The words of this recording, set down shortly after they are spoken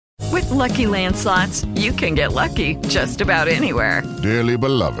Lucky Land Slots, you can get lucky just about anywhere. Dearly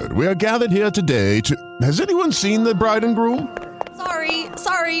beloved, we are gathered here today to... Has anyone seen the bride and groom?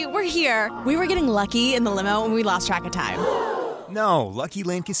 Sorry, we're here. We were getting lucky in the limo and we lost track of time. No, Lucky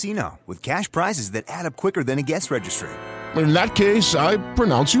Land Casino, with cash prizes that add up quicker than a guest registry. In that case, I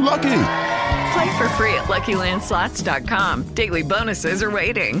pronounce you lucky. Play for free at LuckyLandSlots.com. Daily bonuses are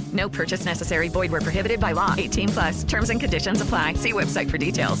waiting. No purchase necessary. Void where prohibited by law. 18+. Terms and conditions apply. See website for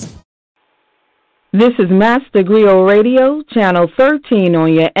details. This is Master Griot Radio, Channel 13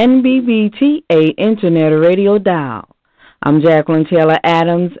 on your NBBTA Internet Radio dial. I'm Jacqueline Taylor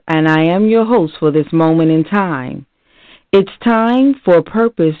Adams, and I am your host for this moment in time. It's time for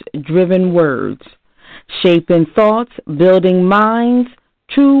purpose-driven words, shaping thoughts, building minds,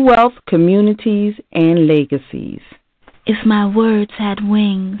 true wealth, communities, and legacies. If my words had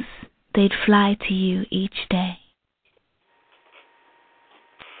wings, they'd fly to you each day.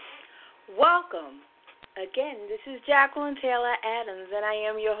 Welcome. Again, this is Jacqueline Taylor Adams, and I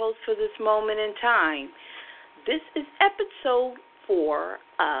am your host for this moment in time. This is episode 4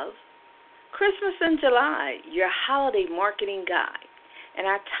 of Christmas in July, your holiday marketing guide. And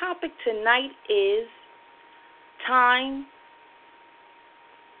our topic tonight is time.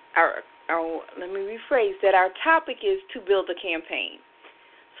 Let me rephrase that. Our topic is to build a campaign.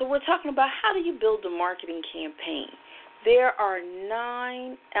 So we're talking about how do you build a marketing campaign. There are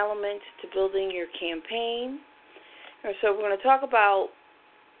 9 elements to building your campaign. And so we're going to talk about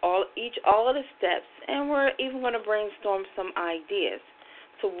all of the steps, and we're even going to brainstorm some ideas.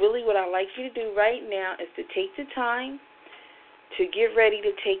 So really what I'd like you to do right now is to take the time to get ready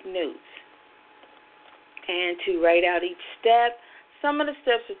to take notes and to write out each step. Some of the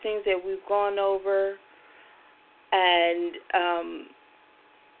steps are things that we've gone over, and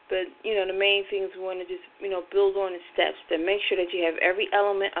but the main things we want to just build on the steps to make sure that you have every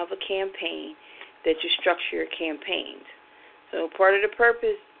element of a campaign, that you structure your campaigns. So part of the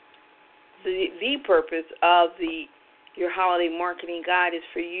purpose, the purpose of your holiday marketing guide is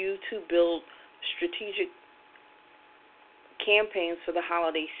for you to build strategic campaigns for the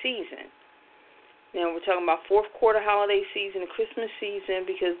holiday season. Now, we're talking about fourth quarter holiday season and Christmas season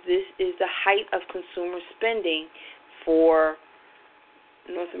because this is the height of consumer spending for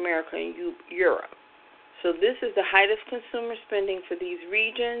North America and Europe. So this is the height of consumer spending for these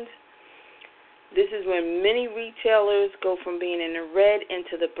regions. This is when many retailers go from being in the red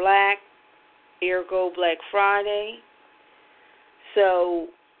into the black, ergo Black Friday.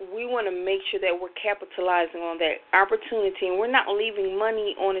 So we want to make sure that we're capitalizing on that opportunity and we're not leaving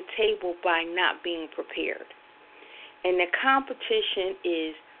money on the table by not being prepared. And the competition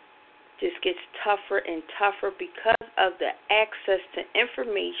just gets tougher and tougher because of the access to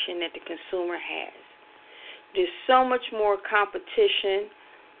information that the consumer has. There's so much more competition.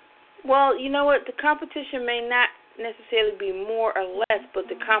 Well, you know what? The competition may not necessarily be more or less, but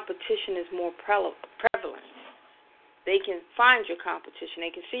the competition is more prevalent. They can find your competition.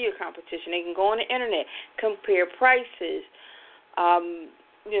 They can see your competition. They can go on the internet, compare prices,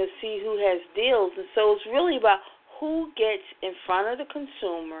 see who has deals. And so it's really about who gets in front of the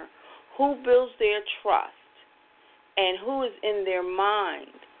consumer, who builds their trust, and who is in their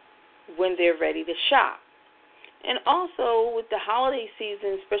mind when they're ready to shop. And also with the holiday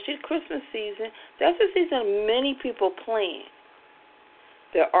season, especially the Christmas season, that's a season many people plan.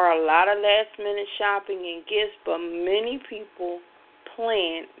 There are a lot of last-minute shopping and gifts, but many people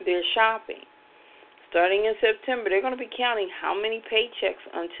plan their shopping. Starting in September, they're going to be counting how many paychecks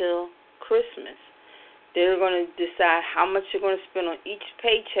until Christmas. They're going to decide how much they're going to spend on each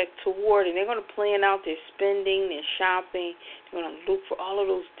paycheck toward, and they're going to plan out their spending, their shopping. They're going to look for all of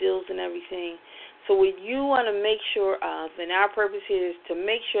those deals and everything. So what you want to make sure of, and our purpose here is to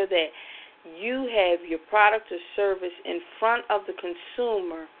make sure that you have your product or service in front of the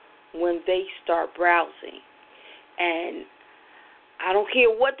consumer when they start browsing. And I don't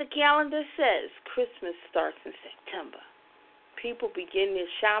care what the calendar says, Christmas starts in September. People begin their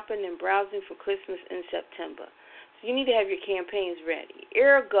shopping and browsing for Christmas in September. So you need to have your campaigns ready.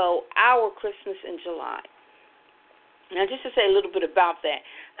 Ergo, our Christmas in July. Now, just to say a little bit about that,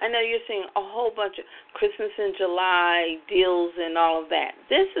 I know you're seeing a whole bunch of Christmas in July deals and all of that.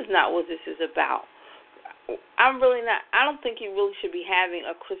 This is not what this is about. I don't think you really should be having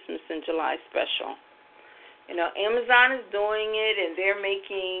a Christmas in July special. Amazon is doing it, and they're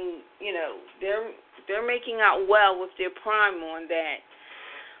making, they're making out well with their Prime on that.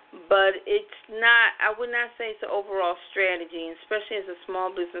 But it's not, I would not say it's an overall strategy, especially as a small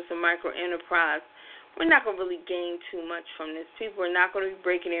business and micro enterprise. We're not going to really gain too much from this. People are not going to be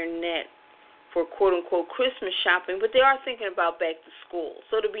breaking their neck for quote-unquote Christmas shopping, but they are thinking about back to school.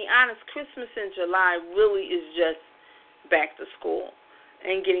 So to be honest, Christmas in July really is just back to school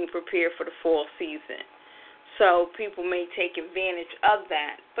and getting prepared for the fall season. So people may take advantage of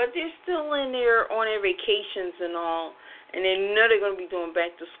that, but they're still in there on their vacations and all, and they know they're going to be doing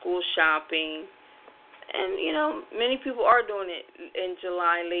back to school shopping. And, you know, many people are doing it in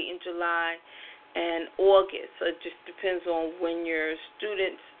July, late in July and August. So it just depends on when your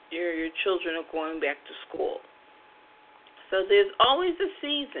students, your children are going back to school. So there's always a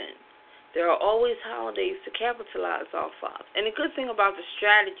season. There are always holidays to capitalize off of. And the good thing about the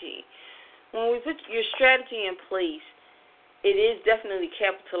strategy, when we put your strategy in place, it is definitely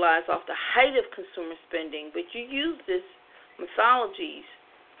capitalized off the height of consumer spending, but you use this mythologies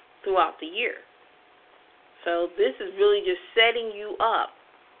throughout the year. So this is really just setting you up.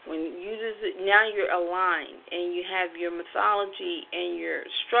 When you use it, now you're aligned and you have your mythology and your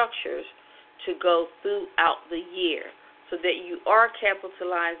structures to go throughout the year so that you are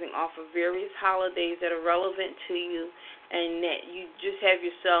capitalizing off of various holidays that are relevant to you and that you just have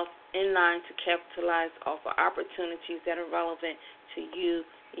yourself in line to capitalize off of opportunities that are relevant to you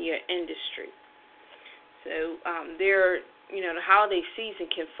and your industry. So the holiday season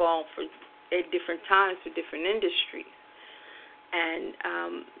can fall at different times for different industries. And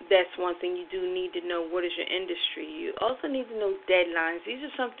that's one thing you do need to know. What is your industry? You also need to know deadlines. These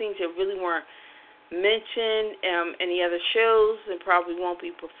are some things that really weren't mentioned in the other shows and probably won't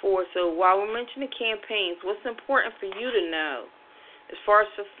be before. So while we're mentioning campaigns, what's important for you to know as far as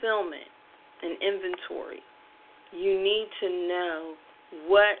fulfillment and inventory, you need to know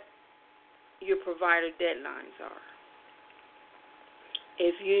what your provider deadlines are.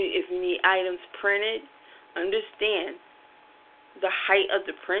 If you need items printed, understand the height of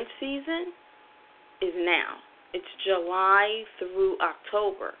the print season is now. It's July through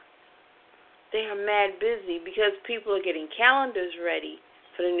October. They are mad busy because people are getting calendars ready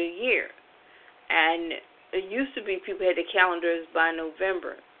for the new year. And it used to be people had the calendars by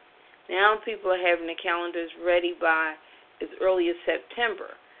November. Now people are having the calendars ready by as early as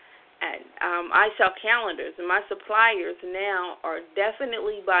September. And I sell calendars, and my suppliers now are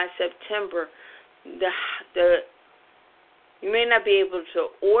definitely by September. You may not be able to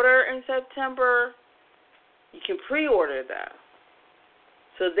order in September. You can pre-order though.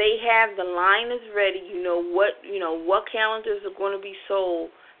 So they have the line is ready. You know what calendars are going to be sold.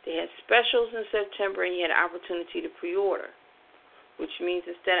 They had specials in September, and you had an opportunity to pre-order, which means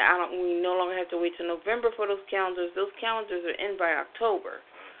we no longer have to wait till November for those calendars. Those calendars are in by October.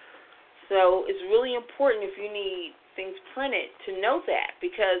 So it's really important if you need things printed to know that,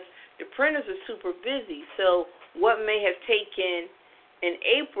 because the printers are super busy. So what may have taken in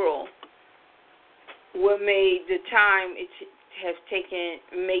April, what may the time it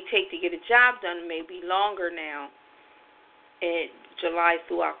may take to get a job done may be longer now in July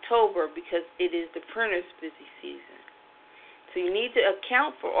through October, because it is the printer's busy season. So you need to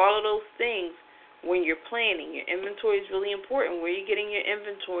account for all of those things when you're planning. Your inventory is really important. Where are you getting your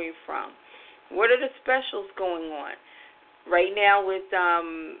inventory from? What are the specials going on? Right now with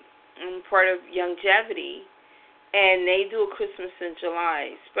I'm part of Longevity, and they do a Christmas in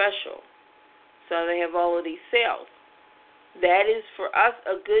July special. So they have all of these sales. That is for us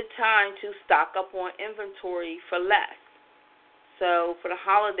a good time to stock up on inventory for less. So for the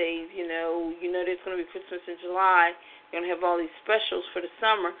holidays, you know there's going to be Christmas in July. You're going to have all these specials for the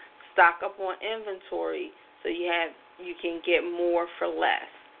summer. Stock up on inventory so you can get more for less.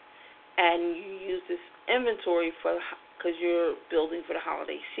 And you use this inventory because you're building for the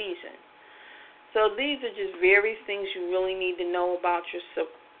holiday season. So these are just various things you really need to know about your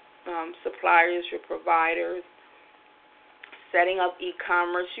suppliers, your providers. Setting up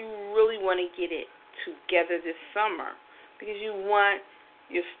e-commerce, you really want to get it together this summer because you want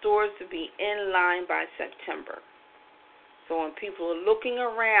your stores to be in line by September. So when people are looking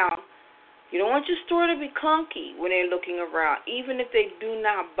around, you don't want your store to be clunky when they're looking around, even if they do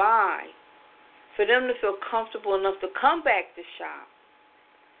not buy. For them to feel comfortable enough to come back to shop,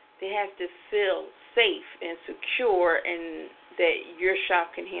 they have to feel safe and secure and that your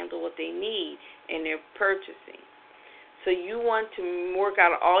shop can handle what they need in their purchasing. So you want to work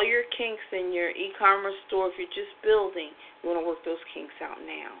out all your kinks in your e-commerce store. If you're just building, you want to work those kinks out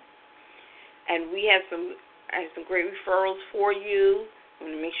now. And I have some great referrals for you. I'm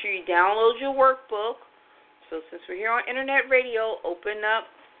going to make sure you download your workbook. So since we're here on Internet Radio, open up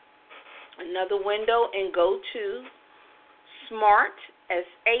another window and go to SMART,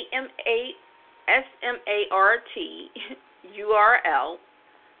 SMART URL,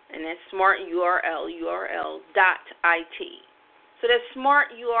 and that's SMART URL.IT. So that's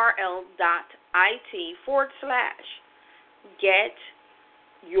smarturl.it/get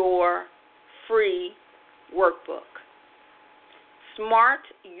your free workbook.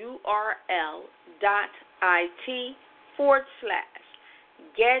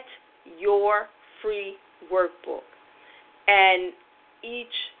 smarturl.it/get your free workbook. And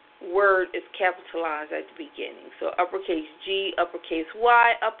each word is capitalized at the beginning. So uppercase G, uppercase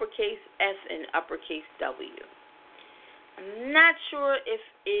Y, uppercase S, and uppercase W. I'm not sure if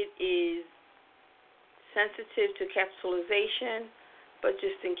it is sensitive to capitalization, but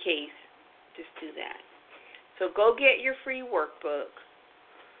just in case, just do that. So go get your free workbook.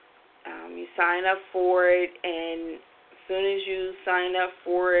 You sign up for it, and as soon as you sign up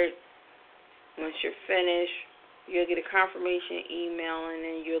for it, once you're finished, you'll get a confirmation email, and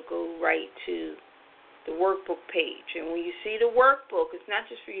then you'll go right to the workbook page. And when you see the workbook, it's not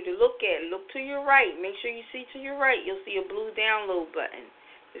just for you to look at. Look to your right. Make sure you see to your right. You'll see a blue download button.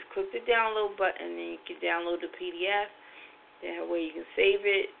 Just click the download button, and you can download the PDF. That way you can save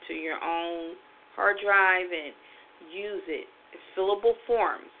it to your own hard drive and use it. It's fillable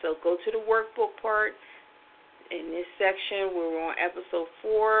form. So go to the workbook part. In this section, we're on episode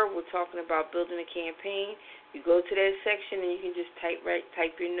 4. We're talking about building a campaign. You go to that section, and you can just type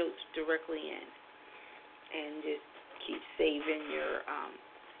your notes directly in, and just keep saving your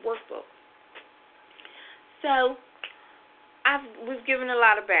workbook. So we've given a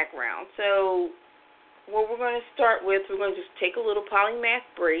lot of background. So what we're going to start with, we're going to just take a little polymath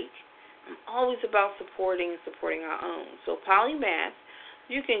break. I'm always about supporting our own. So polymath,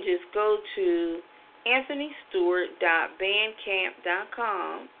 you can just go to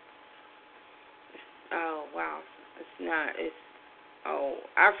anthonystewart.bandcamp.com. Oh, wow.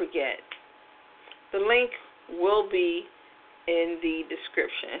 I forget. The link will be in the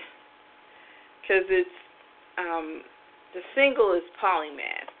description, because it's, the single is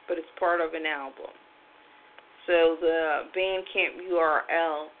Polymath, but it's part of an album. So the Bandcamp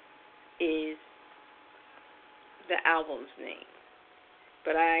URL is the album's name,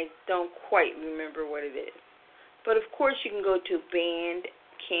 but I don't quite remember what it is. But of course you can go to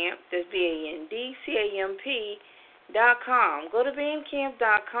Bandcamp, that's BANDCAMP.com. Go to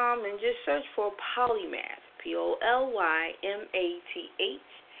bandcamp.com and just search for Polymath, POLYMATH.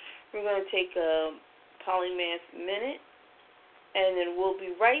 We're going to take a Polymath minute, and then we'll be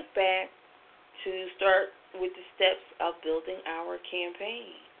right back to start with the steps of building our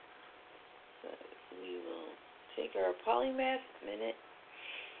campaign. So we will take our Polymath minute.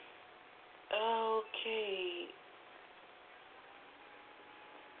 Okay.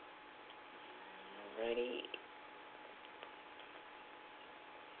 Ready?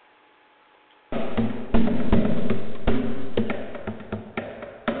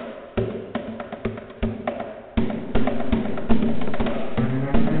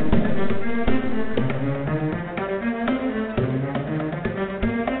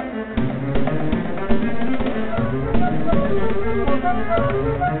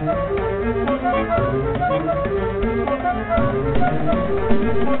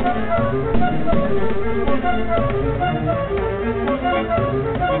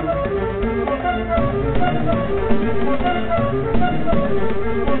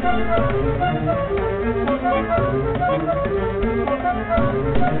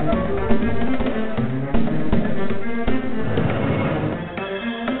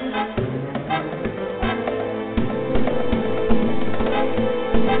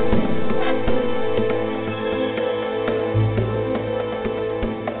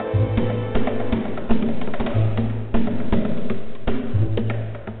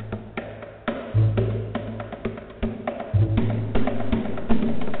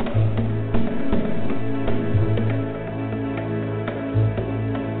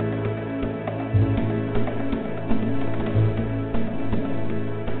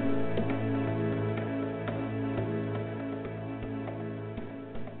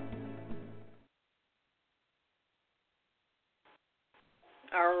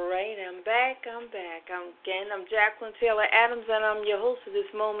 I'm Jacqueline Taylor Adams, and I'm your host of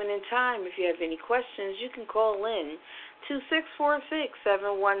this moment in time. If you have any questions, you can call in to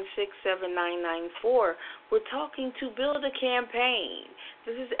 646-716-7994. We're talking to build a campaign.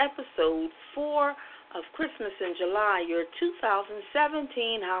 This is episode 4 of Christmas in July, your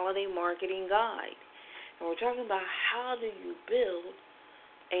 2017 holiday marketing guide. And we're talking about how do you build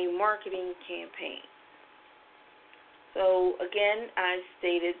a marketing campaign. So, again, I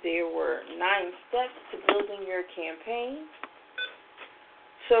stated there were 9 steps to building your campaign.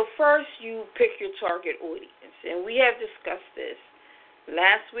 So, first, you pick your target audience. And we have discussed this.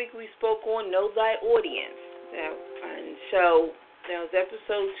 Last week, we spoke on Know Thy Audience. And so, That was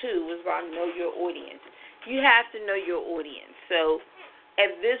episode 2, was about know your audience. You have to know your audience. So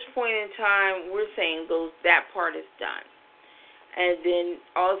at this point in time, we're saying that part is done. And then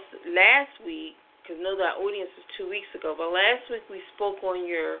also last week, because know that audience was 2 weeks ago, but last week we spoke on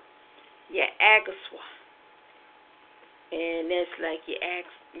your agaswa. And that's like your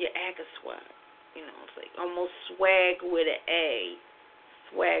agaswa. You know, it's like almost swag with an A.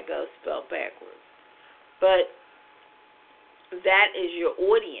 Swagger spelled backwards. But that is your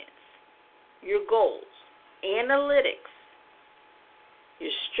audience, your goals, analytics,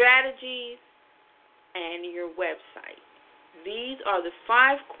 your strategies, and your website. These are the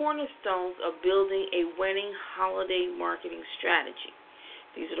 5 cornerstones of building a winning holiday marketing strategy.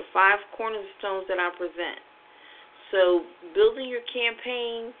 These are the 5 cornerstones that I present. So building your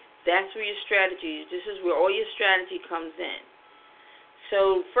campaign, that's where your strategy is. This is where all your strategy comes in.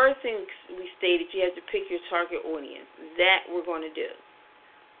 So first thing we stated, you have to pick your target audience. That we're going to do.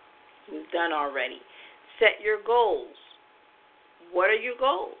 We've done already. Set your goals. What are your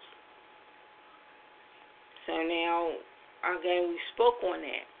goals? So now, again, we spoke on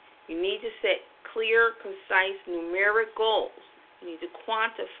that. You need to set clear, concise, numeric goals. You need to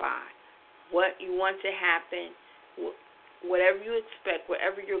quantify what you want to happen, whatever you expect,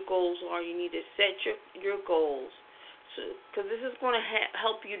 whatever your goals are. You need to set your goals. Because this is going to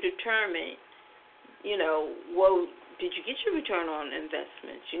help you determine, well, did you get your return on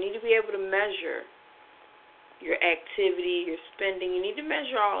investments? You need to be able to measure your activity, your spending. You need to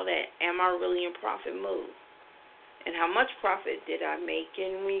measure all that. Am I really in profit mode? And how much profit did I make?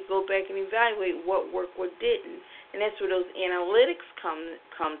 And when you go back and evaluate what worked, what didn't. And that's where those analytics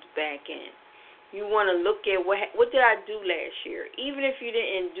comes back in. You want to look at what did I do last year? Even if you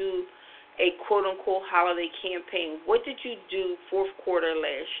didn't do a quote-unquote holiday campaign, what did you do fourth quarter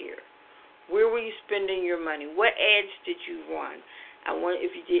last year? Where were you spending your money? What ads did you run?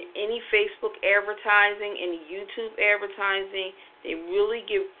 If you did any Facebook advertising, any YouTube advertising, they really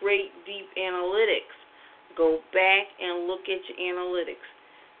give great, deep analytics. Go back and look at your analytics.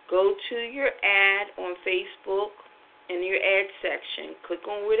 Go to your ad on Facebook in your ad section. Click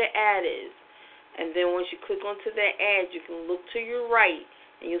on where the ad is. And then once you click onto that ad, you can look to your right,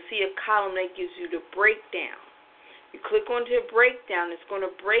 and you'll see a column that gives you the breakdown. You click onto the breakdown, it's going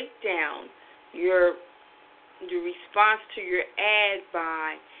to break down your response to your ad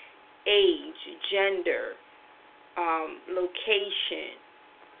by age, gender, location.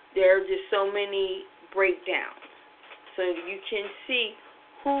 There are just so many breakdowns. So you can see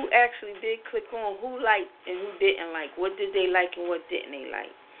who actually did click on, who liked and who didn't like, what did they like and what didn't they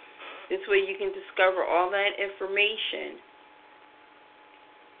like. This way you can discover all that information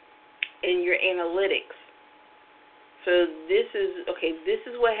in your analytics. So this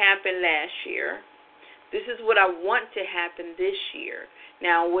is what happened last year. This is what I want to happen this year.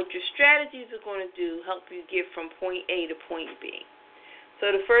 Now, what your strategies are going to do, help you get from point A to point B.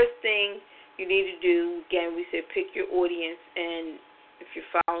 So the first thing you need to do, again, we said pick your audience, and if you're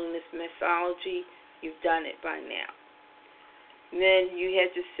following this methodology, you've done it by now. And then you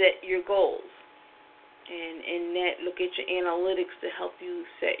have to set your goals. And in that, look at your analytics to help you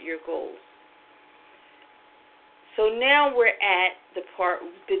set your goals. So now we're at the part,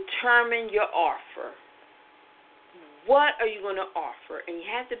 determine your offer. What are you going to offer? And you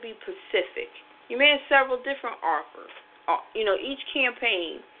have to be specific. You may have several different offers. Each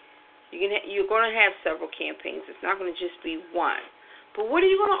campaign, you're going to have several campaigns. It's not going to just be one. But what are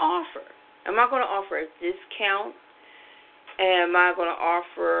you going to offer? Am I going to offer a discount? Am I going to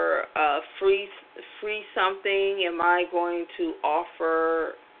offer a free something? Am I going to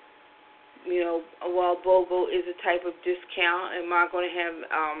offer, BOGO is a type of discount. Am I going to have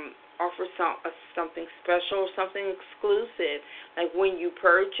offer something special or something exclusive? Like when you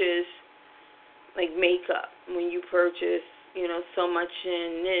purchase, like makeup, when you purchase, so much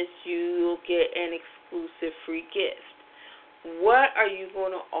in this, you'll get an exclusive free gift. What are you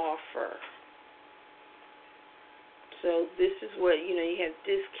going to offer? So this is what, you have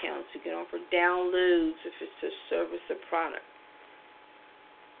discounts. You can offer downloads if it's a service or product.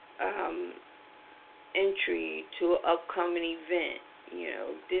 Entry to an upcoming event,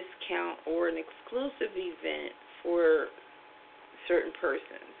 discount or an exclusive event for certain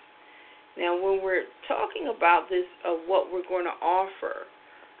persons. Now, when we're talking about this, of what we're going to offer,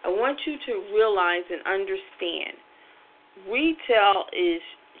 I want you to realize and understand, retail is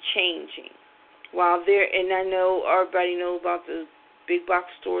changing. And I know everybody knows about the big box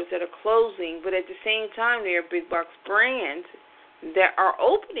stores that are closing, but at the same time, there are big box brands that are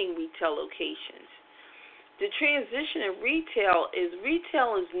opening retail locations. the transition in retail is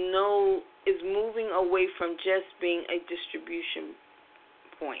moving away from just being a distribution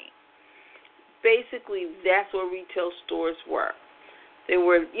point. Basically, that's what retail stores were. They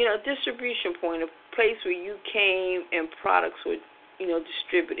were, a distribution point, a place where you came and products were,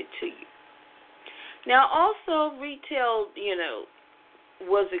 distributed to you. Now, also retail,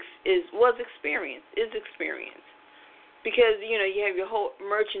 is experience, because you have your whole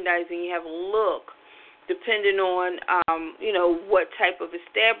merchandising, you have a look, depending on what type of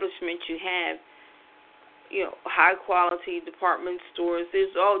establishment you have. High quality department stores.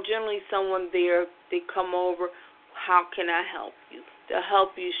 There's generally someone there. They come over. How can I help you? They'll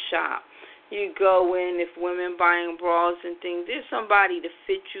help you shop. You go in, if women buying bras and things, there's somebody to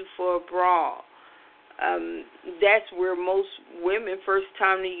fit you for a bra. That's where most women, first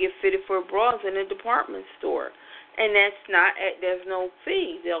time they get fitted for a bra is in a department store. And there's no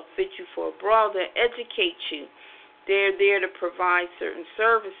fee. They'll fit you for a bra. They'll educate you. They're there to provide certain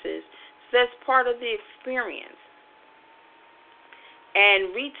services. So that's part of the experience.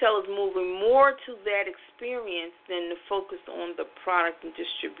 And retail is moving more to that experience than to focus on the product and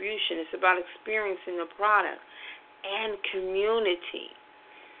distribution. It's about experiencing the product and community.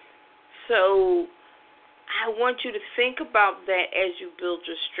 So I want you to think about that as you build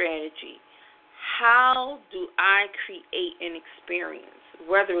your strategy. How do I create an experience?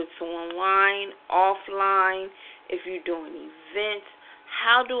 Whether it's online, offline, if you're doing events,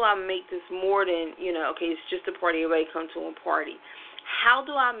 how do I make this more than, it's just a party, everybody come to a party. How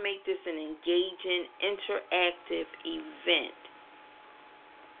do I make this an engaging, interactive event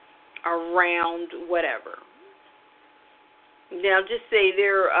around whatever? Now, just say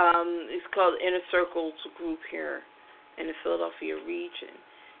it's called Inner Circles Group here in the Philadelphia region,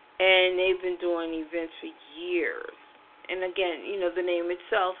 and they've been doing events for years. And again, the name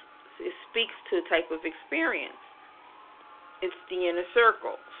itself, it speaks to a type of experience. It's the inner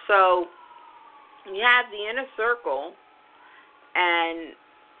circle. So you have the inner circle, and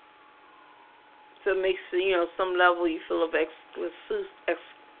so it makes, some level you feel of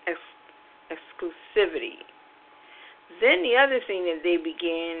exclusivity. Then the other thing that they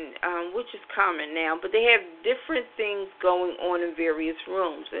began, which is common now, but they have different things going on in various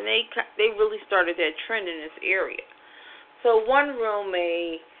rooms, and they really started that trend in this area. So one room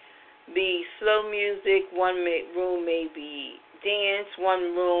may be slow music, room may be dance,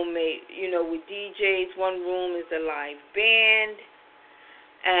 one room may, with DJs, one room is a live band,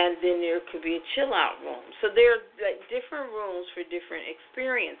 and then there could be a chill-out room. So there are different rooms for different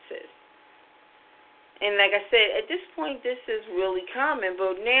experiences. And like I said, at this point, this is really common.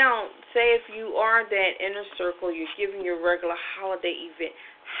 But now, say if you are that inner circle, you're giving your regular holiday event,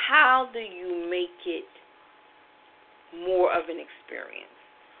 how do you make it more of an experience?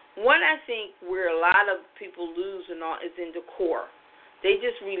 One, I think, where a lot of people lose and all is in decor. They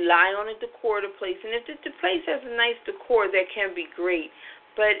just rely on the decor of the place. And if the place has a nice decor, that can be great.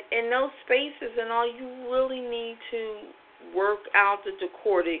 But in those spaces and all, you really need to work out the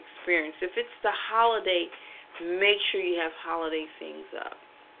decor, the experience. If it's the holiday, make sure you have holiday things up.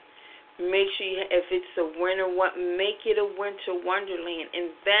 Make sure if it's a winter, make it a winter wonderland.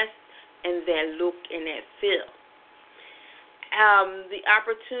 Invest in that look and that feel. The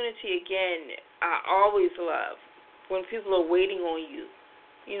opportunity, again, I always love when people are waiting on you.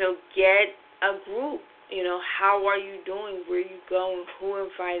 Get a group. How are you doing? Where are you going? Who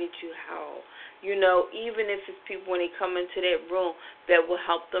invited you? How? Even if it's people when they come into that room that will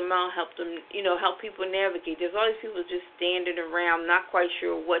help them out, help them, help people navigate. There's always people just standing around, not quite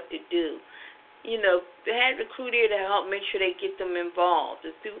sure what to do. They have the crew there to help make sure they get them involved.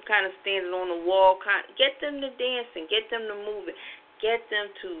 There's people kind of standing on the wall, get them to dancing, get them to moving, get them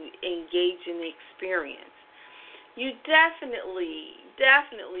to engage in the experience. You definitely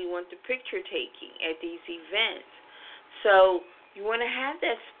want the picture taking at these events. So you want to have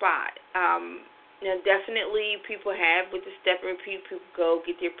that spot. Now, definitely people have with the step and repeat, people go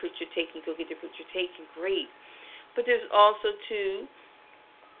get their picture taken, great. But there's also, too,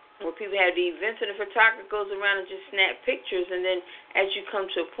 where people have the events and the photographer goes around and just snap pictures, and then as you come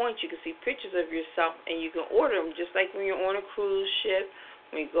to a point, you can see pictures of yourself and you can order them, just like when you're on a cruise ship,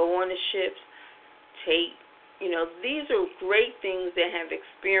 when you go on the ships, these are great things that have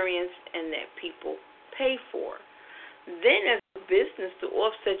experience and that people pay for. Then as a business, to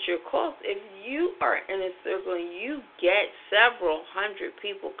offset your costs, if you are in a circle and you get several hundred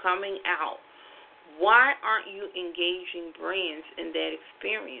people coming out, why aren't you engaging brands in that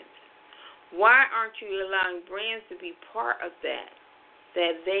experience? Why aren't you allowing brands to be part of that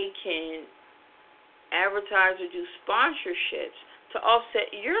they can advertise or do sponsorships to offset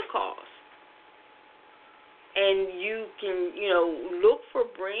your costs? And you can, look for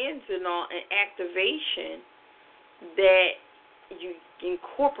brands and all and activation that you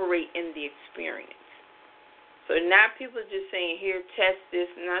incorporate in the experience. So not people just saying, here, test this,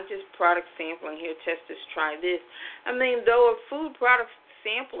 not just product sampling, here, test this, try this. I mean, though a food product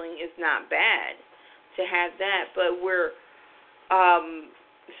sampling is not bad to have that, but we're,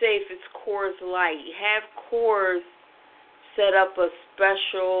 say if it's Coors Light, have Coors set up a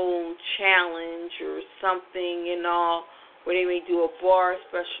special challenge or something and all, where they may do a bar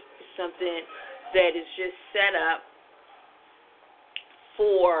special, something that is just set up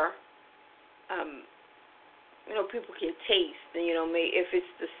for, people can taste. If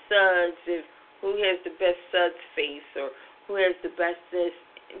it's the suds, if who has the best suds face, or who has the best this,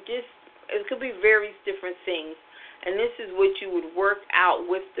 it could be various different things. And this is what you would work out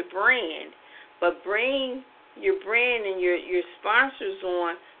with the brand, but bring your brand and your sponsors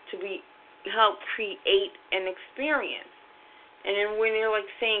on to help create an experience. And then when they're like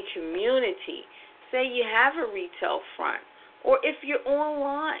saying community, say you have a retail front, or if you're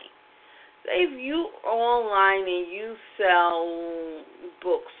online. Say if you are online and you sell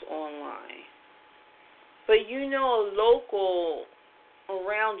books online, but a local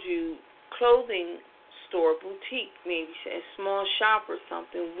around you clothing store, boutique, maybe a small shop or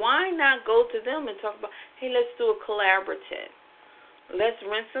something, why not go to them and talk about, hey, let's do a collaborative. Let's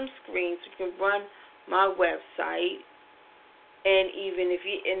rent some screens. We can run my website. And even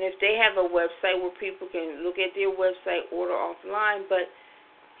if they have a website where people can look at their website, order offline, but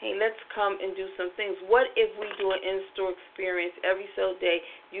hey, let's come and do some things. What if we do an in-store experience every so day?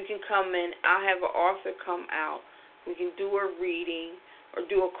 You can come in. I'll have an author come out. We can do a reading or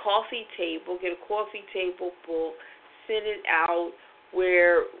do a coffee table, get a coffee table book, send it out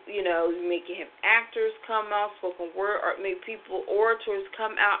where, you may have actors come out, spoken word, or maybe orators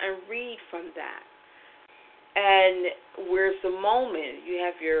come out and read from that. And where's the moment? You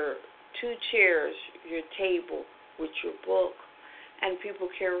have your 2 chairs, your table with your book, and people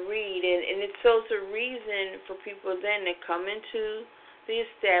can read. And it's a reason for people then to come into the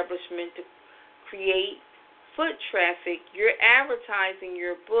establishment to create foot traffic. You're advertising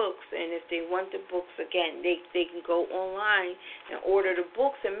your books, and if they want the books, again, they can go online and order the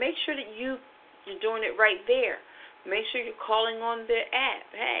books, and make sure that you're doing it right there. Make sure you're calling on the app.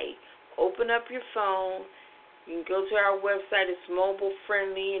 Hey, open up your phone. You can go to our website. It's mobile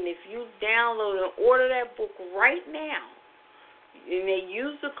friendly, and if you download and order that book right now, and they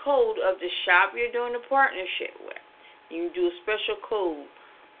use the code of the shop you're doing a partnership with, you can do a special code.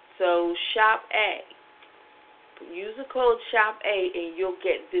 So Shop A. Use the code Shop A, and you'll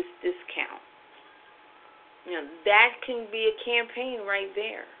get this discount. That can be a campaign right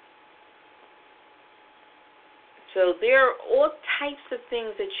there. So there are all types of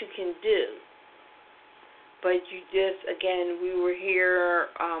things that you can do. But you just, again, we were here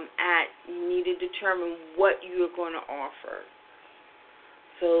you need to determine what you are going to offer.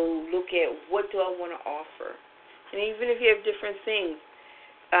 So look at, what do I want to offer? And even if you have different things,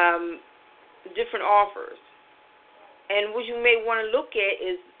 different offers. And what you may want to look at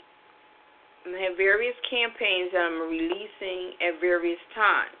is, I have various campaigns that I'm releasing at various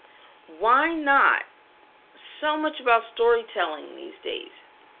times. Why not? So much about storytelling these days.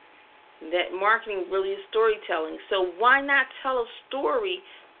 That marketing really is storytelling. So why not tell a story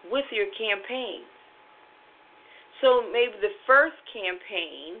with your campaign? So maybe the first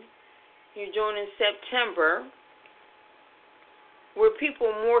campaign you're doing in September, where people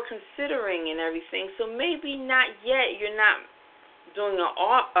are more considering and everything. So maybe not yet, you're not doing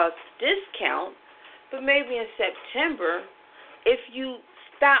a discount, but maybe in September, if you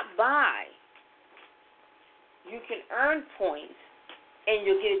stop by, you can earn points, and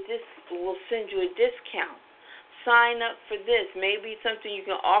you'll get we'll send you a discount. Sign up for this. Maybe something you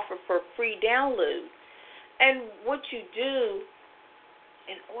can offer for a free download. And what you do,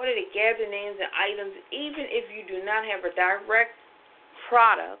 in order to gather names and items, even if you do not have a direct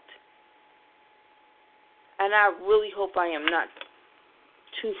product, and I really hope I am not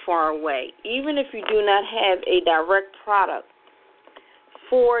too far away, even if you do not have a direct product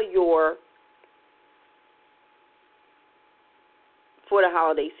for the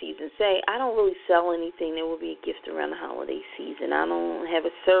holiday season. Say, I don't really sell anything that will be a gift around the holiday season. I don't have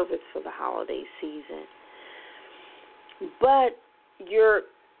a service for the holiday season. But your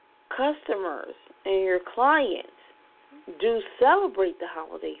customers and your clients do celebrate the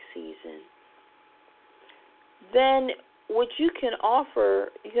holiday season. Then what you can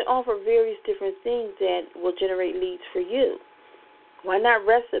offer various different things that will generate leads for you. Why not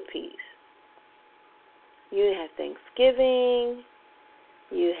recipes? You have Thanksgiving,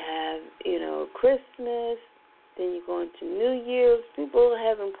 you have, Christmas, Then you go into New Year's. People are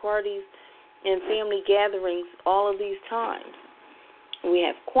having parties and family gatherings all of these times. We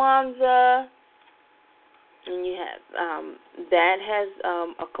have Kwanzaa, and you have that has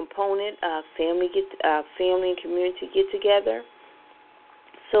a component of family and community get together.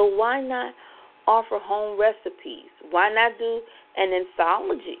 So why not offer home recipes? Why not do an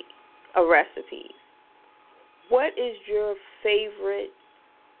anthology of recipes? What is your favorite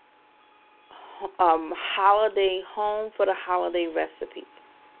holiday home for the holiday recipes?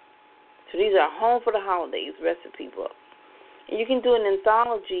 So these are home for the holidays recipe books. And you can do an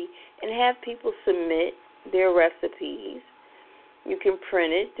anthology and have people submit their recipes. You can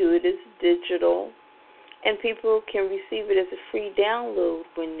print it, do it as digital, and people can receive it as a free download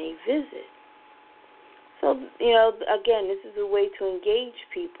when they visit. So, again, this is a way to engage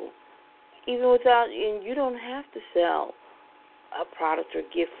people. Even without, and you don't have to sell a product or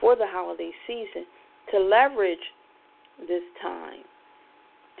gift for the holiday season to leverage this time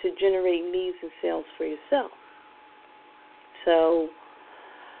to generate leads and sales for yourself. So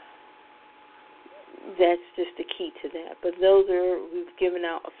that's just the key to that. But we've given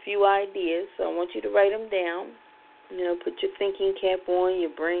out a few ideas, so I want you to write them down. Put your thinking cap on,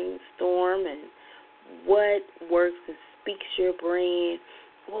 your brainstorm, and what works and speaks your brain.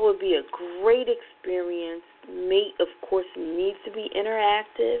 What would be a great experience? Of course, needs to be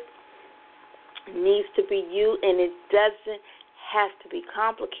interactive, needs to be you, and it doesn't have to be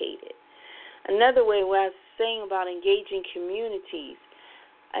complicated. Another way, what I was saying about engaging communities,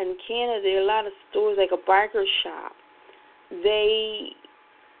 in Canada, there are a lot of stores like a biker shop.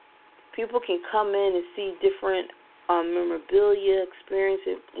 People can come in and see different memorabilia, experience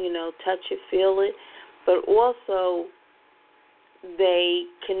it, touch it, feel it, but also they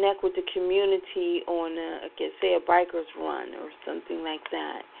connect with the community on, say, a biker's run or something like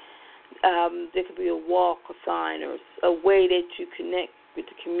that. There could be a walk, a sign, or a way that you connect with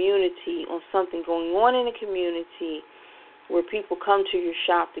the community on something going on in the community where people come to your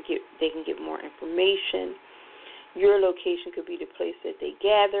shop they can get more information. Your location could be the place that they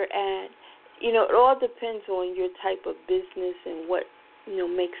gather at. It all depends on your type of business and what,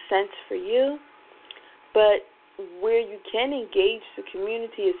 makes sense for you. But where you can engage the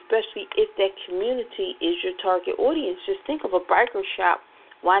community, especially if that community is your target audience, just think of a biker shop.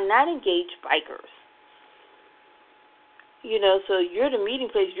 Why not engage bikers? So you're the meeting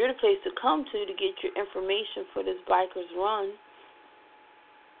place, you're the place to come to get your information for this biker's run.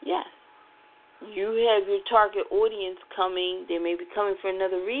 Yes. You have your target audience coming. They may be coming for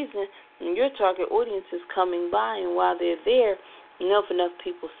another reason, and your target audience is coming by, and while they're there, if enough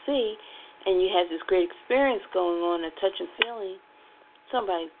people see, and you have this great experience going on, a touch and feeling,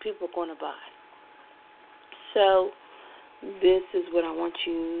 people are going to buy. So this is what I want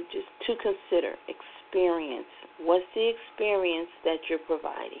you just to consider. Experience. What's the experience that you're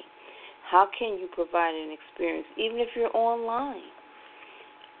providing? How can you provide an experience, even if you're online?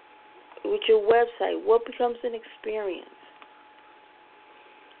 With your website, what becomes an experience?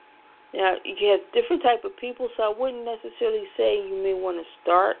 Now, you have different type of people, so I wouldn't necessarily say you may want to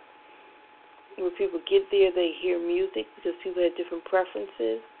start where people get there, they hear music, because people have different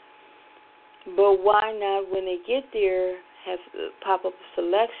preferences. But why not, when they get there, have pop up a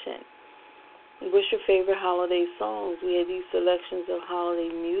selection? What's your favorite holiday songs? We have these selections of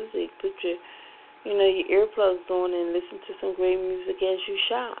holiday music. Put your earplugs on and listen to some great music as you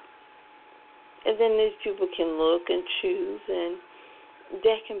shop. And then these people can look and choose, and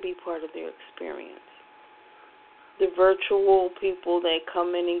that can be part of their experience. The virtual people that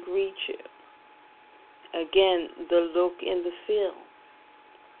come in and greet you. Again, the look and the feel.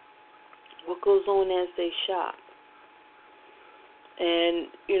 What goes on as they shop. And,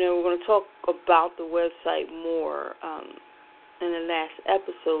 we're going to talk about the website more in the last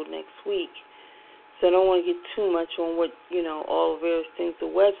episode next week. So I don't want to get too much on what, all the various things the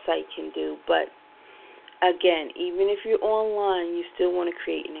website can do. But, again, even if you're online, you still want to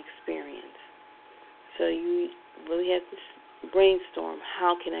create an experience. So you really have to brainstorm,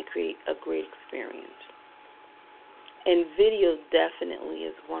 how can I create a great experience? And video definitely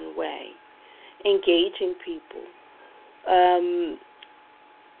is one way. Engaging people.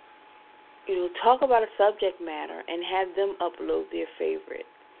 Talk about a subject matter and have them upload their favorite,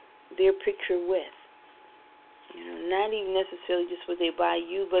 their picture with. Not even necessarily just what they buy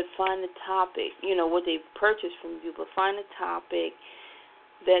you, but find a topic, what they purchase from you, but find a topic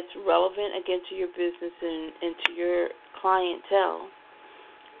that's relevant, again, to your business and to your clientele.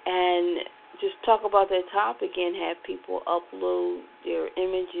 And just talk about that topic and have people upload their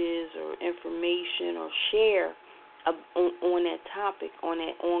images or information or share on that topic, on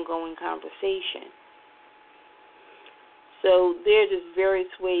that ongoing conversation. So there are just various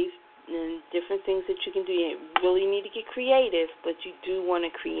ways and different things that you can do. You really need to get creative, but you do want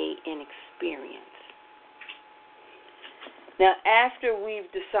to create an experience. Now, after we've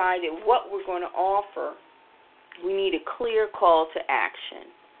decided what we're going to offer, we need a clear call to action.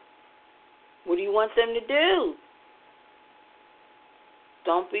 What do you want them to do?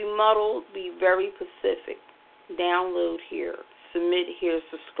 Don't be muddled. Be very specific. Download here. Submit here.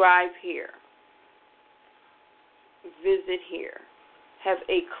 Subscribe here. Visit here. Have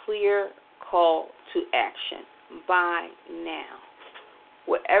a clear call to action. Buy now.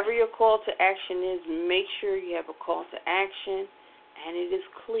 Whatever your call to action is, make sure you have a call to action and it is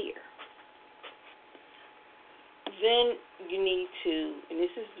clear. Then you need to, and this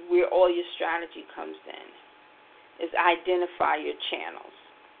is where all your strategy comes in, is identify your channels.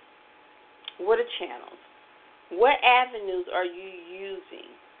 What are channels? What avenues are you using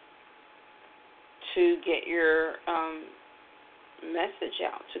to get your message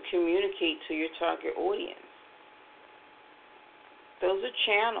out, to communicate to your target audience? Those are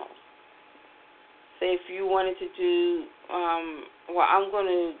channels. Say if you wanted to do,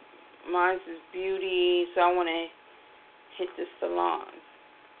 mine is beauty, so I want to hit the salons.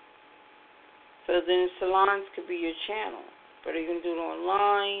 So then salons could be your channel. But are you going to do it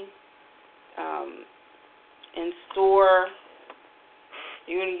online, in store?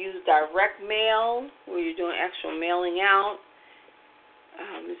 You're going to use direct mail, where you're doing actual mailing out.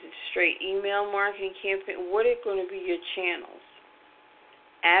 This is straight email marketing campaign. What are going to be your channels?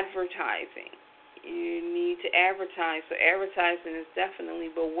 Advertising. You need to advertise. So advertising is definitely,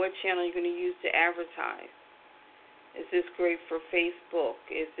 but what channel are you going to use to advertise? Is this great for Facebook?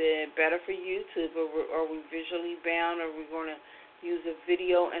 Is it better for YouTube? Are we visually bound? Are we going to use a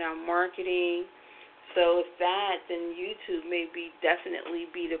video in our marketing? So if that, then YouTube may definitely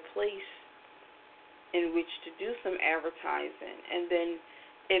be the place in which to do some advertising. And then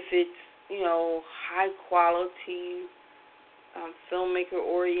if it's, high quality, filmmaker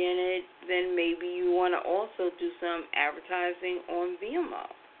oriented, then maybe you want to also do some advertising on Vimeo,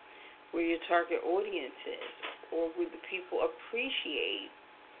 where your target audience is, or where the people appreciate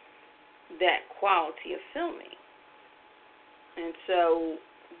that quality of filming. And so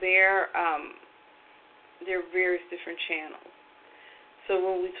there are various different channels. So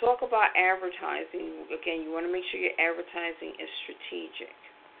when we talk about advertising, again, you want to make sure your advertising is strategic.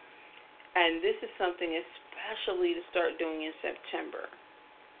 And this is something especially to start doing in September.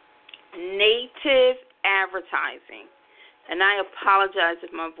 Native advertising. And I apologize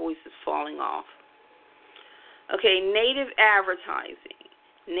if my voice is falling off. Okay, native advertising.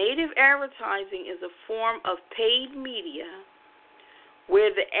 Native advertising is a form of paid media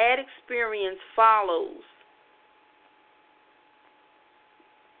where the ad experience follows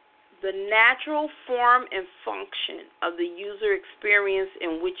the natural form and function of the user experience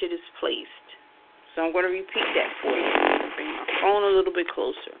in which it is placed. So I'm going to repeat that for you. Bring my phone a little bit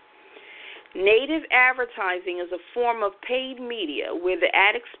closer. Native advertising is a form of paid media where the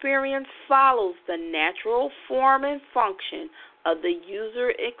ad experience follows the natural form and function of the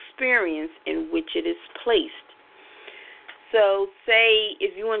user experience in which it is placed. So say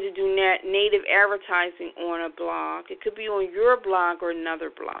if you want to do native advertising on a blog, it could be on your blog or another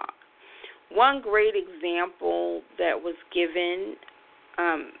blog. One great example that was given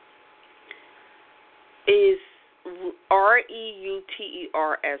is Reuters,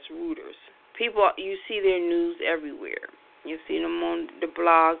 Reuters. People, you see their news everywhere. You see them on the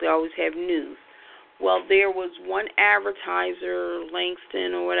blog. They always have news. Well, there was one advertiser,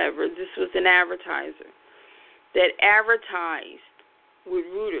 Langston or whatever. This was an advertiser that advertised with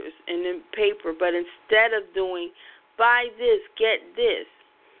Reuters in the paper, but instead of doing buy this, get this,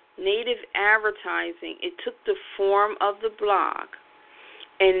 native advertising, it took the form of the blog.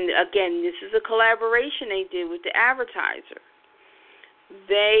 And again, this is a collaboration they did with the advertiser.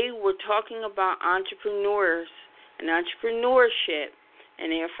 They were talking about entrepreneurs and entrepreneurship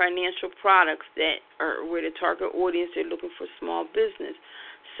and their financial products that are where the target audience, they're looking for small business.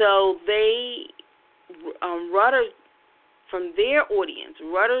 So they, Reuters, from their audience,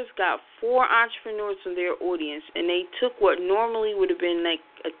 Reuters got 4 entrepreneurs from their audience, and they took what normally would have been like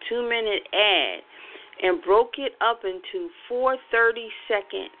a 2-minute ad and broke it up into 4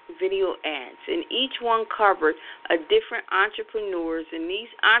 30-second video ads, and each one covered a different entrepreneurs, and these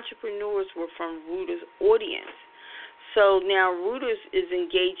entrepreneurs were from Reuters' audience. So now Reuters is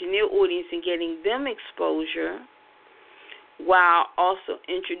engaging their audience and getting them exposure while also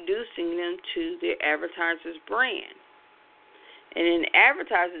introducing them to their advertiser's brand. And then the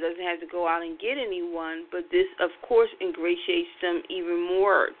advertiser doesn't have to go out and get anyone, but this, of course, ingratiates them even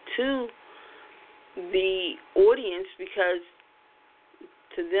more to the audience because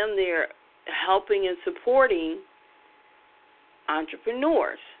to them they're helping and supporting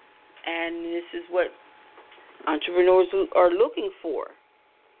entrepreneurs. And this is what entrepreneurs are looking for.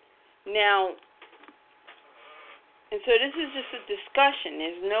 Now, and so this is just a discussion.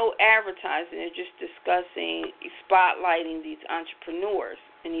 There's no advertising. They're just discussing, spotlighting these entrepreneurs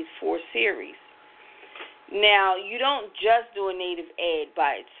in these 4 series. Now, you don't just do a native ad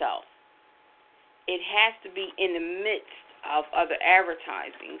by itself. It has to be in the midst of other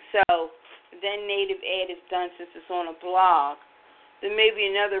advertising. So then native ad is done since it's on a blog. Then maybe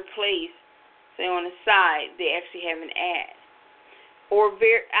another place, say on the side, they actually have an ad. Or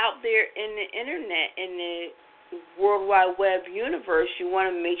out there in the internet, in the World Wide Web universe, you want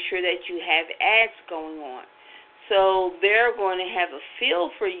to make sure that you have ads going on. So they're going to have a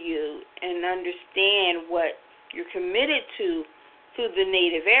feel for you and understand what you're committed to through the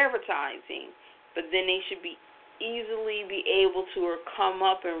native advertising. But then they should easily be able to or come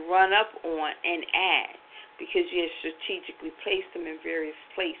up and run up on an ad because you have strategically placed them in various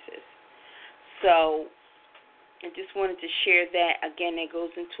places. So I just wanted to share that. Again, that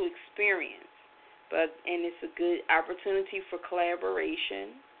goes into experience. And it's a good opportunity for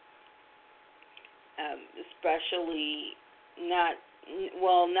collaboration, especially not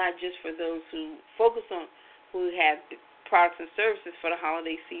just for those who have products and services for the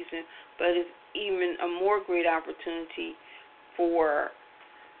holiday season, but it's even a more great opportunity for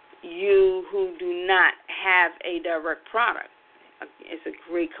you who do not have a direct product. It's a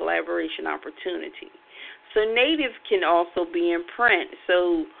great collaboration opportunity. So native can also be in print.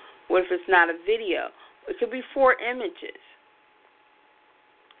 So what if it's not a video? It could be 4 images,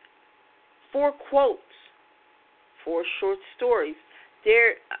 4 quotes, 4 short stories.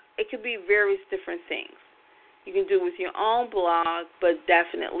 It could be various different things. You can do it with your own blog, but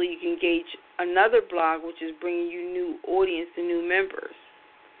definitely you can engage another blog, which is bringing you new audience and new members,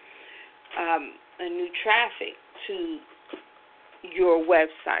 and new traffic to your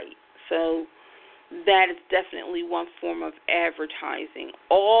website. So that is definitely one form of advertising.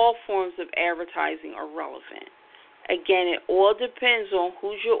 All forms of advertising are relevant. Again, it all depends on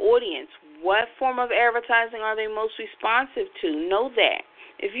who's your audience. What form of advertising are they most responsive to? Know that.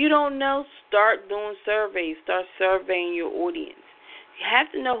 If you don't know, start doing surveys. Start surveying your audience. You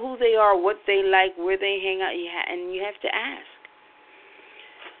have to know who they are, what they like, where they hang out, and you have to ask.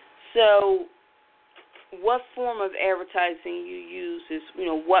 So what form of advertising you use is,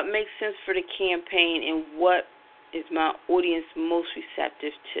 what makes sense for the campaign and what is my audience most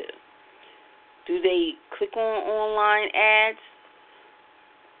receptive to. Do they click on online ads,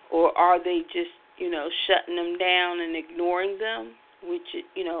 or are they just, shutting them down and ignoring them, which,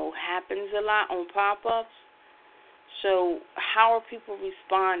 happens a lot on pop-ups? So how are people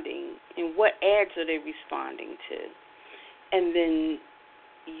responding, and what ads are they responding to? And then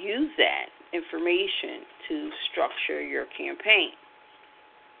use that information to structure your campaign.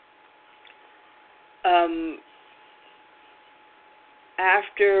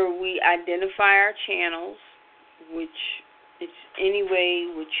 After we identify our channels, which is any way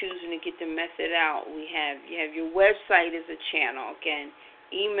we're choosing to get the method out, you have your website as a channel. Again,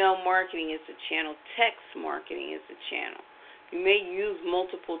 email marketing is a channel. Text marketing is a channel. You may use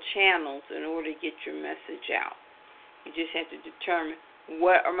multiple channels in order to get your message out. You just have to determine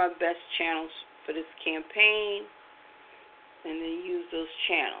what are my best channels for this campaign, and then use those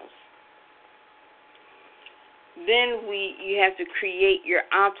channels. Then you have to create your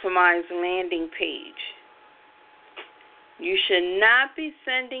optimized landing page. You should not be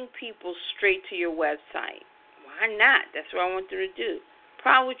sending people straight to your website. Why not? That's what I want them to do.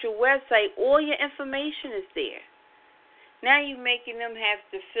 Problem with your website, all your information is there. Now you're making them have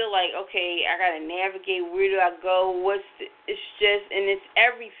to feel like, okay, I got to navigate. Where do I go? It's just, and it's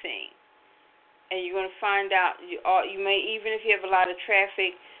everything. And you're going to find out, you may, even if you have a lot of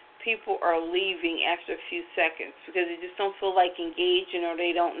traffic, people are leaving after a few seconds because they just don't feel like engaging or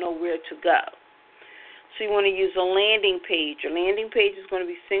they don't know where to go. So you want to use a landing page. Your landing page is going to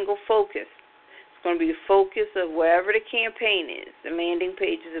be single focused. It's going to be the focus of wherever the campaign is. The landing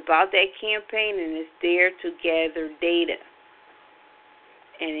page is about that campaign, and it's there to gather data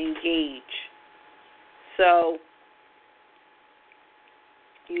and engage. So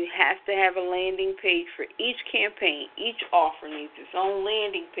you have to have a landing page for each campaign. Each offer needs its own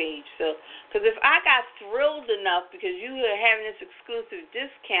landing page. So, because if I got thrilled enough because you are having this exclusive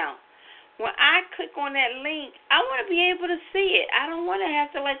discount, when I click on that link, I want to be able to see it. I don't want to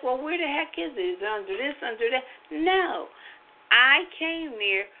have to well, where the heck is it? Is it under this, under that? No. I came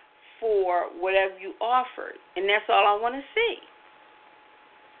there for whatever you offered, and that's all I want to see.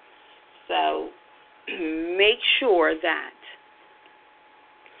 So make sure that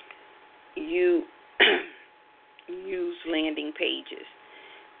you use landing pages.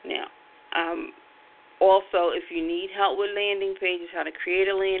 Now, also, if you need help with landing pages, how to create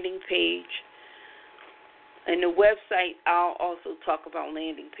a landing page, and the website, I'll also talk about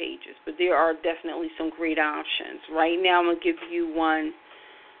landing pages, but there are definitely some great options. Right now, I'm going to give you one.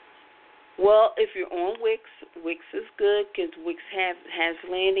 Well, if you're on Wix, Wix is good because Wix has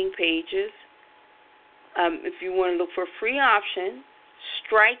landing pages. If you want to look for a free option,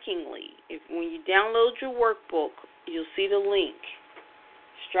 Strikingly, when you download your workbook, you'll see the link.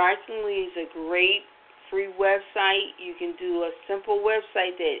 Strikingly is a great free website. You can do a simple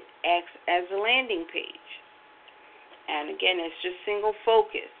website that acts as a landing page. And again, it's just single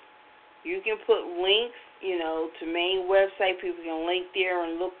focus. You can put links, to main website. People can link there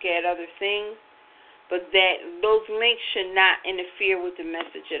and look at other things. But those links should not interfere with the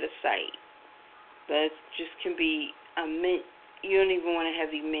message of the site. That just can be you don't even want a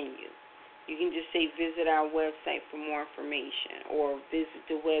heavy menu. You can just say visit our website for more information or visit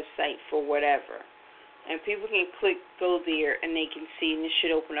the website for whatever. And people can go there, and they can see, and it should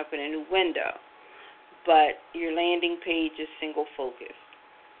open up in a new window. But your landing page is single focus.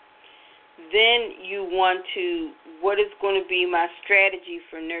 Then you want what is going to be my strategy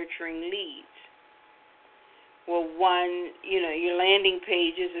for nurturing leads? Well, one, your landing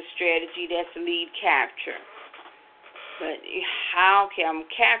page is a strategy that's lead capture. But I'm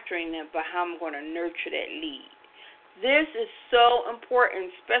capturing them, but how I'm going to nurture that lead. This is so important,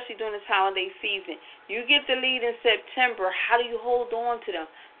 especially during this holiday season. You get the lead in September. How do you hold on to them?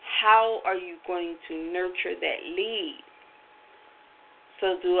 How are you going to nurture that lead?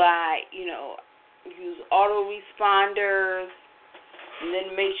 So do I, use autoresponders and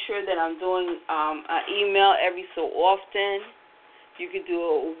then make sure that I'm doing an email every so often. You could do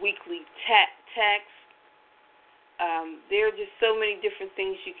a weekly text. There are just so many different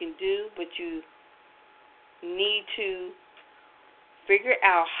things you can do, but you need to figure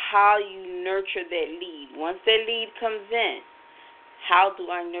out how you nurture that lead. Once that lead comes in, how do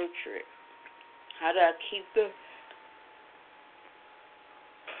I nurture it? How do I keep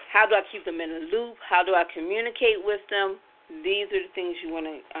them in a loop? How do I communicate with them? These are the things you want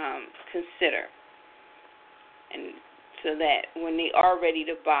to consider, and so that when they are ready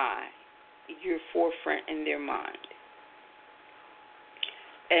to buy, you're forefront in their mind.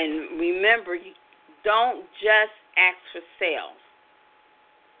 And remember, you don't just ask for sales.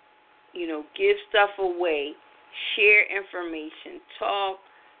 Give stuff away, share information, talk,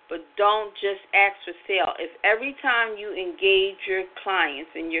 but don't just ask for sale. If every time you engage your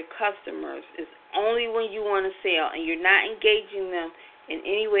clients and your customers is only when you want to sell and you're not engaging them in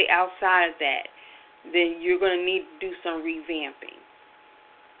any way outside of that, then you're going to need to do some revamping.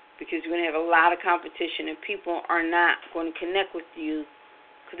 Because you're going to have a lot of competition and people are not going to connect with you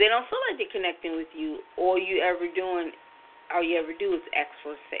because they don't feel like they're connecting with you. All you ever do is ask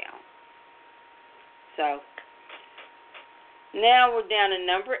for a sale. So now we're down to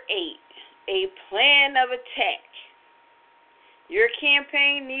number 8, a plan of attack. Your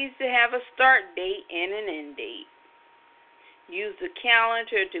campaign needs to have a start date and an end date. Use the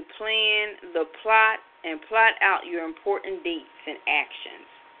calendar to plan the plot and plot out your important dates and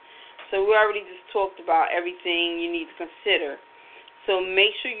actions. So we already just talked about everything you need to consider. So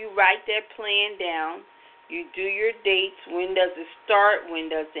make sure you write that plan down. You do your dates. When does it start?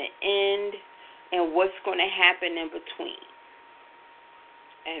 When does it end? And what's going to happen in between.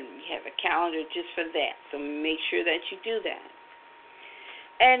 And you have a calendar just for that. So make sure that you do that.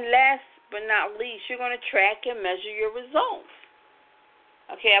 And last but not least, you're going to track and measure your results.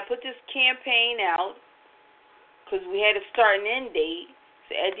 Okay, I put this campaign out because we had a start and end date.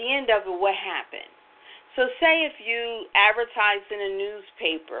 So at the end of it, what happened? So say if you advertise in a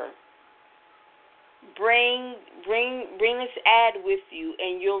newspaper, bring this ad with you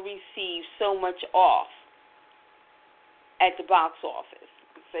and you'll receive so much off at the box office,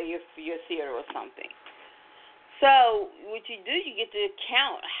 say your theater or something. So what you do, you get to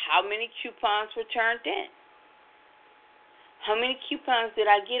count how many coupons were turned in. How many coupons did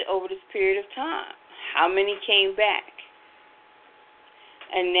I get over this period of time? How many came back?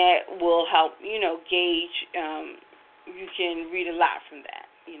 And that will help, gauge. You can read a lot from that,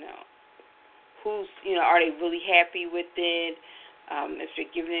 Who's, are they really happy with it? If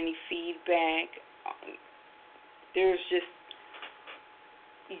they're giving any feedback. There's just,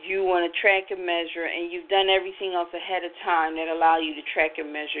 you want to track and measure, and you've done everything else ahead of time that allow you to track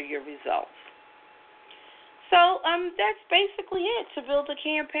and measure your results. So that's basically it to build a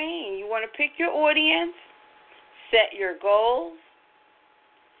campaign. You want to pick your audience, set your goals,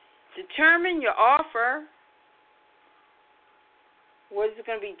 Determine your offer. What is it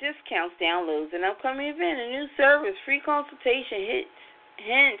going to be? Discounts, downloads, an upcoming event, a new service, free consultation,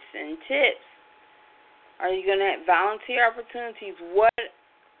 hints, and tips. Are you going to have volunteer opportunities? What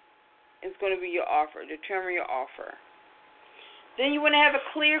is going to be your offer? Determine your offer. Then you want to have a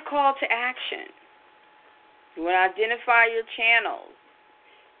clear call to action. You want to identify your channels.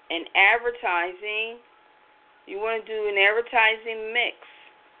 And advertising, you want to do an advertising mix.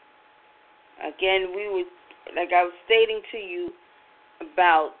 Again, like I was stating to you,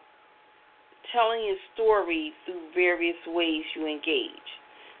 about telling your story through various ways you engage.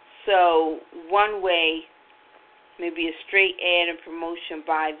 So one way may be a straight ad and promotion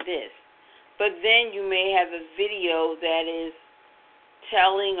by this. But then you may have a video that is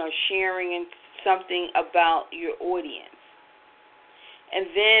telling or sharing something about your audience. And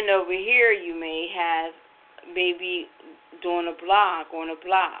then over here you may have maybe doing a blog on a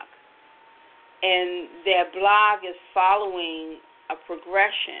blog. And that blog is following a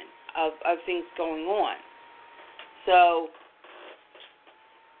progression of things going on. So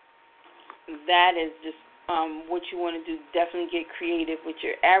that is just what you want to do. Definitely get creative with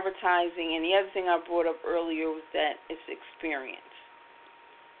your advertising. And the other thing I brought up earlier was that it's experience.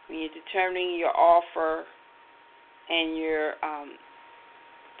 When you're determining your offer and your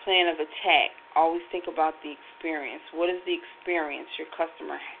plan of attack, always think about the experience. What is the experience your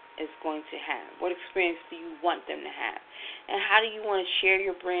customer is going to have? What experience do you want them to have? And how do you want to share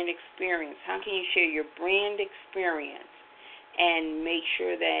your brand experience? How can you share your brand experience and make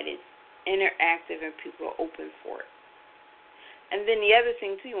sure that it's interactive and people are open for it? And then the other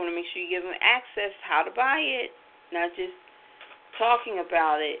thing, too, you want to make sure you give them access how to buy it, not just talking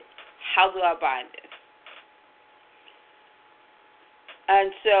about it. How do I buy this?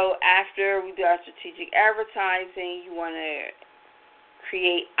 And so after we do our strategic advertising, you want to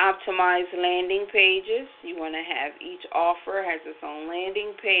create optimized landing pages. You want to have each offer has its own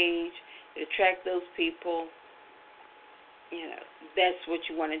landing page to attract those people. That's what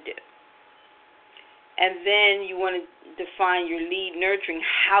you want to do. And then you want to define your lead nurturing.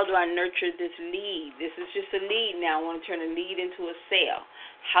 How do I nurture this lead? This is just a lead now. I want to turn a lead into a sale.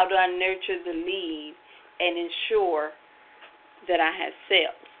 How do I nurture the lead and ensure that I have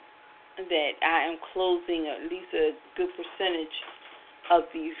sales, that I am closing at least a good percentage of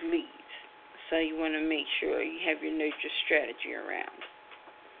these leads? So you want to make sure you have your nurture strategy around.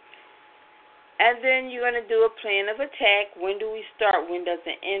 And then you're going to do a plan of attack. When do we start? When does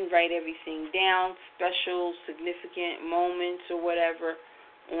it end? Write everything down, special, significant moments or whatever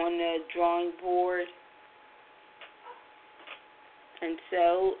on the drawing board. And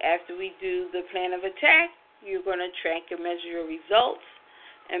so after we do the plan of attack, you're going to track and measure your results.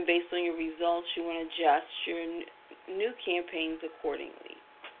 And based on your results, you want to adjust your new campaigns accordingly.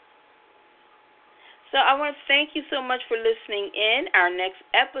 So I want to thank you so much for listening in. Our next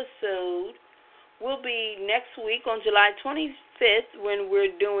episode will be next week on July 25th when we're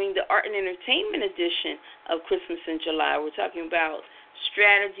doing the Art and Entertainment edition of Christmas in July. We're talking about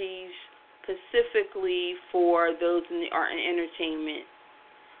strategies specifically for those in the art and entertainment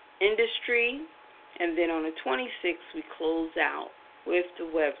industry. And then on the 26th, we close out with the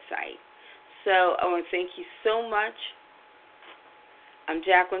website. So I want to thank you so much. I'm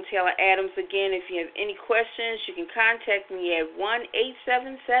Jacqueline Taylor Adams again. If you have any questions, you can contact me at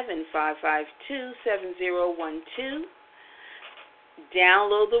 1-877-552-7012.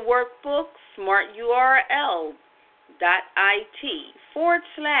 Download the workbook,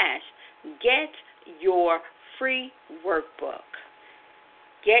 smarturl.it/get your free workbook.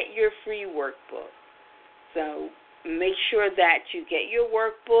 Get your free workbook. So make sure that you get your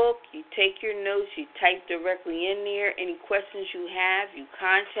workbook, you take your notes, you type directly in there. Any questions you have, you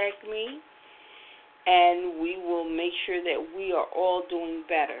contact me, and we will make sure that we are all doing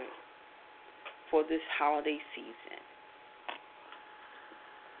better for this holiday season.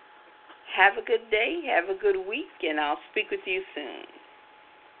 Have a good day, have a good week, and I'll speak with you soon.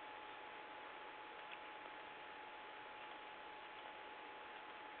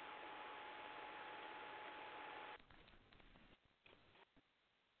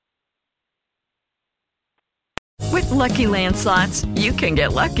 With Lucky Land Slots, you can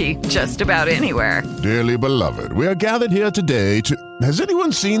get lucky just about anywhere. Dearly beloved, we are gathered here today to... Has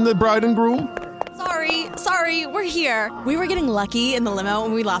anyone seen the bride and groom? Sorry, we're here. We were getting lucky in the limo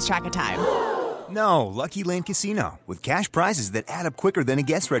and we lost track of time. No, Lucky Land Casino, with cash prizes that add up quicker than a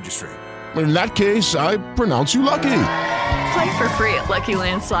guest registry. In that case, I pronounce you lucky. Play for free at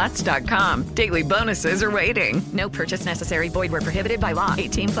LuckyLandSlots.com. Daily bonuses are waiting. No purchase necessary. Void where prohibited by law.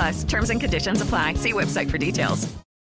 18+. Terms and conditions apply. See website for details.